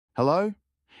Hello?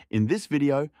 In this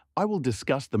video, I will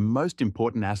discuss the most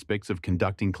important aspects of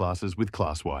conducting classes with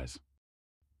Classwise.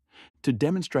 To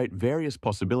demonstrate various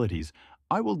possibilities,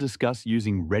 I will discuss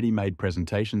using ready-made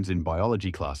presentations in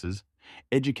biology classes,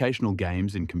 educational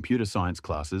games in computer science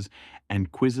classes,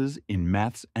 and quizzes in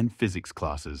maths and physics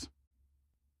classes.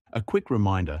 A quick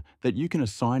reminder that you can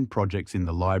assign projects in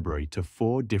the library to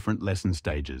 4 different lesson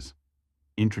stages: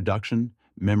 introduction,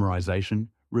 memorization,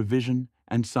 revision,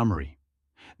 and summary.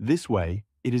 This way,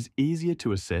 it is easier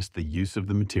to assess the use of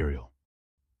the material.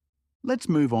 Let's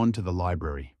move on to the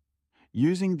library.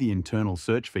 Using the internal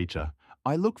search feature,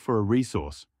 I look for a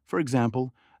resource, for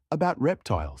example, about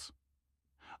reptiles.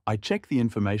 I check the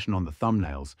information on the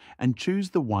thumbnails and choose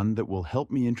the one that will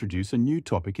help me introduce a new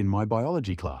topic in my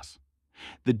biology class.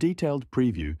 The detailed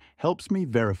preview helps me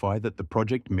verify that the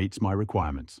project meets my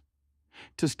requirements.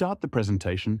 To start the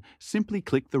presentation, simply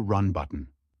click the Run button.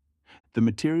 The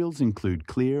materials include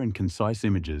clear and concise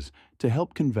images to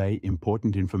help convey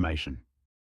important information.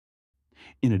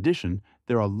 In addition,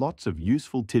 there are lots of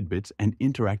useful tidbits and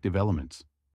interactive elements.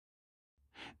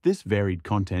 This varied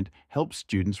content helps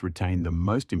students retain the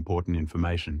most important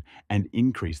information and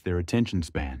increase their attention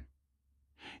span.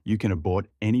 You can abort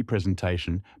any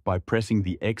presentation by pressing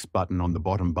the X button on the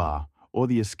bottom bar or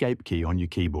the Escape key on your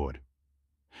keyboard.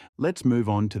 Let's move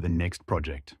on to the next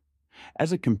project.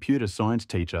 As a computer science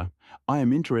teacher, I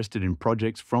am interested in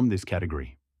projects from this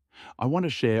category. I want to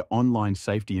share online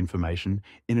safety information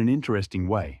in an interesting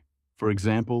way, for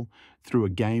example, through a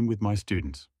game with my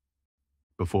students.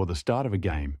 Before the start of a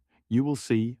game, you will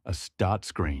see a Start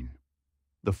screen.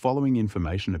 The following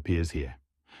information appears here: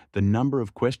 the number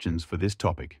of questions for this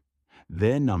topic.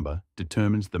 Their number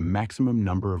determines the maximum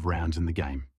number of rounds in the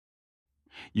game.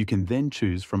 You can then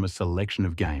choose from a selection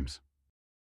of games.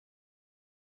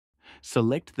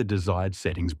 Select the desired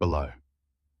settings below.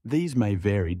 These may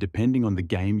vary depending on the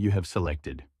game you have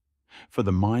selected. For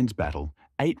the Minds Battle,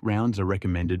 8 rounds are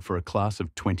recommended for a class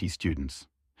of 20 students.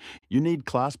 You need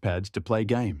class pads to play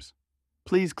games.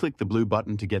 Please click the blue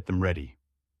button to get them ready.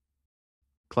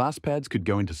 Class pads could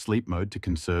go into sleep mode to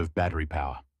conserve battery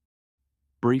power.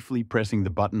 Briefly pressing the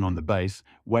button on the base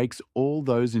wakes all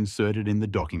those inserted in the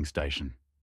docking station.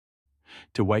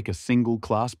 To wake a single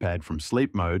class pad from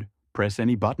sleep mode, press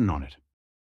any button on it.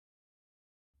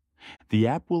 The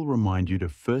app will remind you to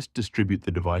first distribute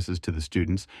the devices to the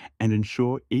students and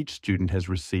ensure each student has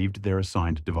received their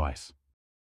assigned device.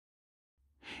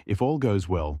 If all goes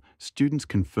well, students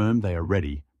confirm they are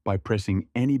ready by pressing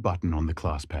any button on the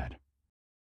class pad.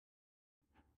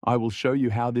 I will show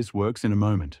you how this works in a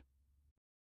moment.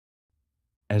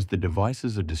 As the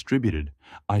devices are distributed,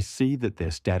 I see that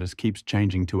their status keeps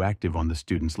changing to active on the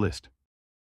students list.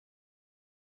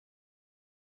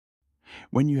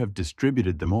 When you have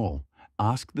distributed them all,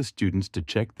 ask the students to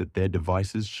check that their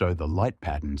devices show the light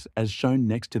patterns as shown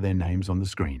next to their names on the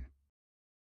screen.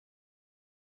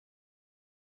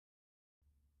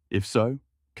 If so,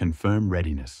 confirm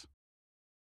readiness.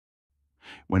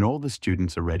 When all the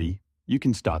students are ready, you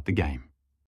can start the game.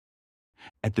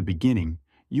 At the beginning,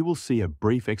 you will see a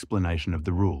brief explanation of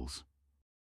the rules.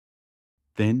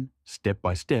 Then, step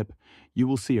by step, you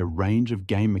will see a range of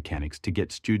game mechanics to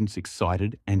get students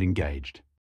excited and engaged.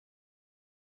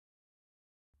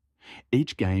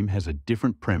 Each game has a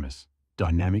different premise,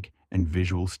 dynamic, and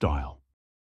visual style.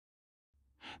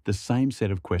 The same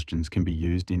set of questions can be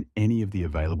used in any of the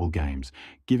available games,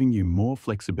 giving you more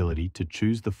flexibility to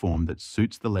choose the form that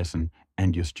suits the lesson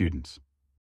and your students.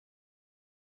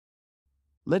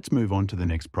 Let's move on to the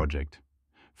next project.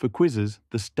 For quizzes,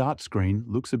 the Start screen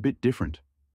looks a bit different.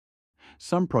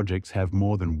 Some projects have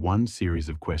more than one series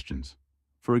of questions.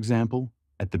 For example,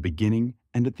 at the beginning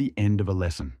and at the end of a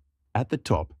lesson. At the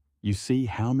top, you see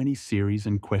how many series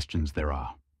and questions there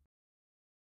are.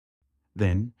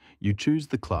 Then, you choose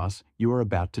the class you are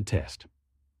about to test.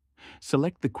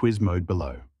 Select the quiz mode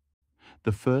below.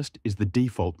 The first is the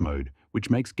default mode, which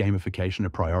makes gamification a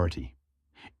priority.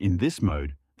 In this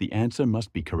mode, the answer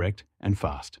must be correct and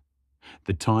fast.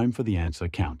 The time for the answer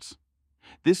counts.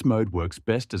 This mode works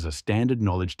best as a standard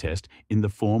knowledge test in the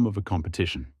form of a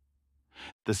competition.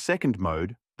 The second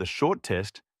mode, the short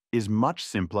test, is much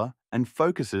simpler and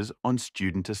focuses on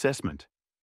student assessment.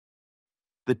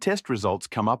 The test results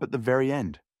come up at the very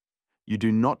end. You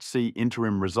do not see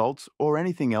interim results or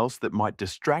anything else that might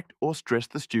distract or stress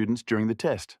the students during the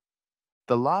test.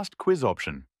 The last quiz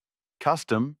option,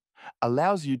 Custom,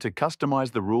 allows you to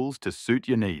customize the rules to suit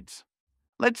your needs.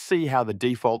 Let's see how the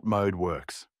default mode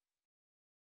works.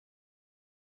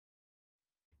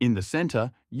 In the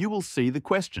center, you will see the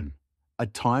question, a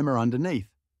timer underneath,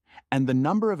 and the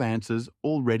number of answers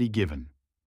already given.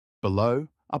 Below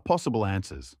are possible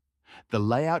answers. The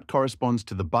layout corresponds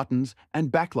to the buttons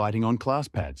and backlighting on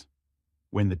ClassPads.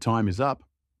 When the time is up,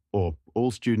 or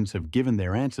all students have given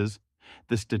their answers,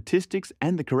 the statistics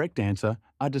and the correct answer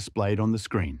are displayed on the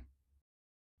screen.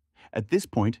 At this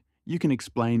point, you can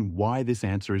explain why this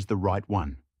answer is the right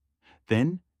one.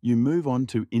 Then, you move on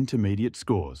to intermediate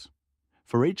scores.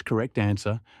 For each correct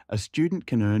answer, a student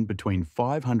can earn between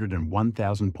 500 and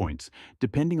 1,000 points,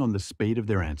 depending on the speed of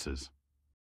their answers.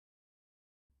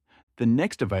 The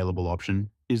next available option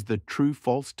is the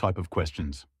true-false type of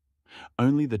questions.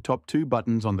 Only the top 2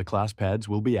 buttons on the ClassPads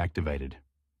will be activated.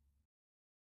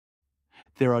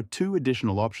 There are 2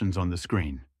 additional options on the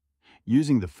screen.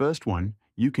 Using the first one,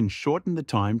 you can shorten the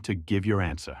time to give your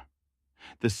answer.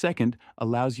 The second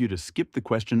allows you to skip the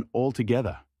question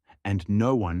altogether, and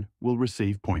no one will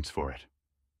receive points for it.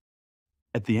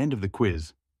 At the end of the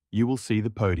quiz, you will see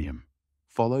the podium,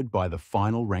 followed by the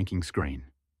final ranking screen.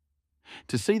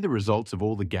 To see the results of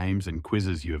all the games and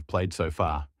quizzes you have played so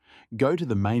far, go to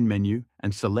the main menu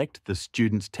and select the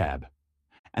Students tab.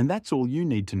 And that's all you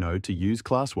need to know to use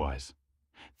Classwise.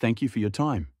 Thank you for your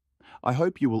time. I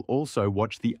hope you will also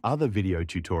watch the other video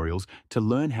tutorials to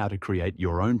learn how to create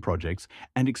your own projects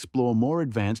and explore more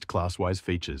advanced Classwise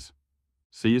features.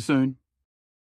 See you soon.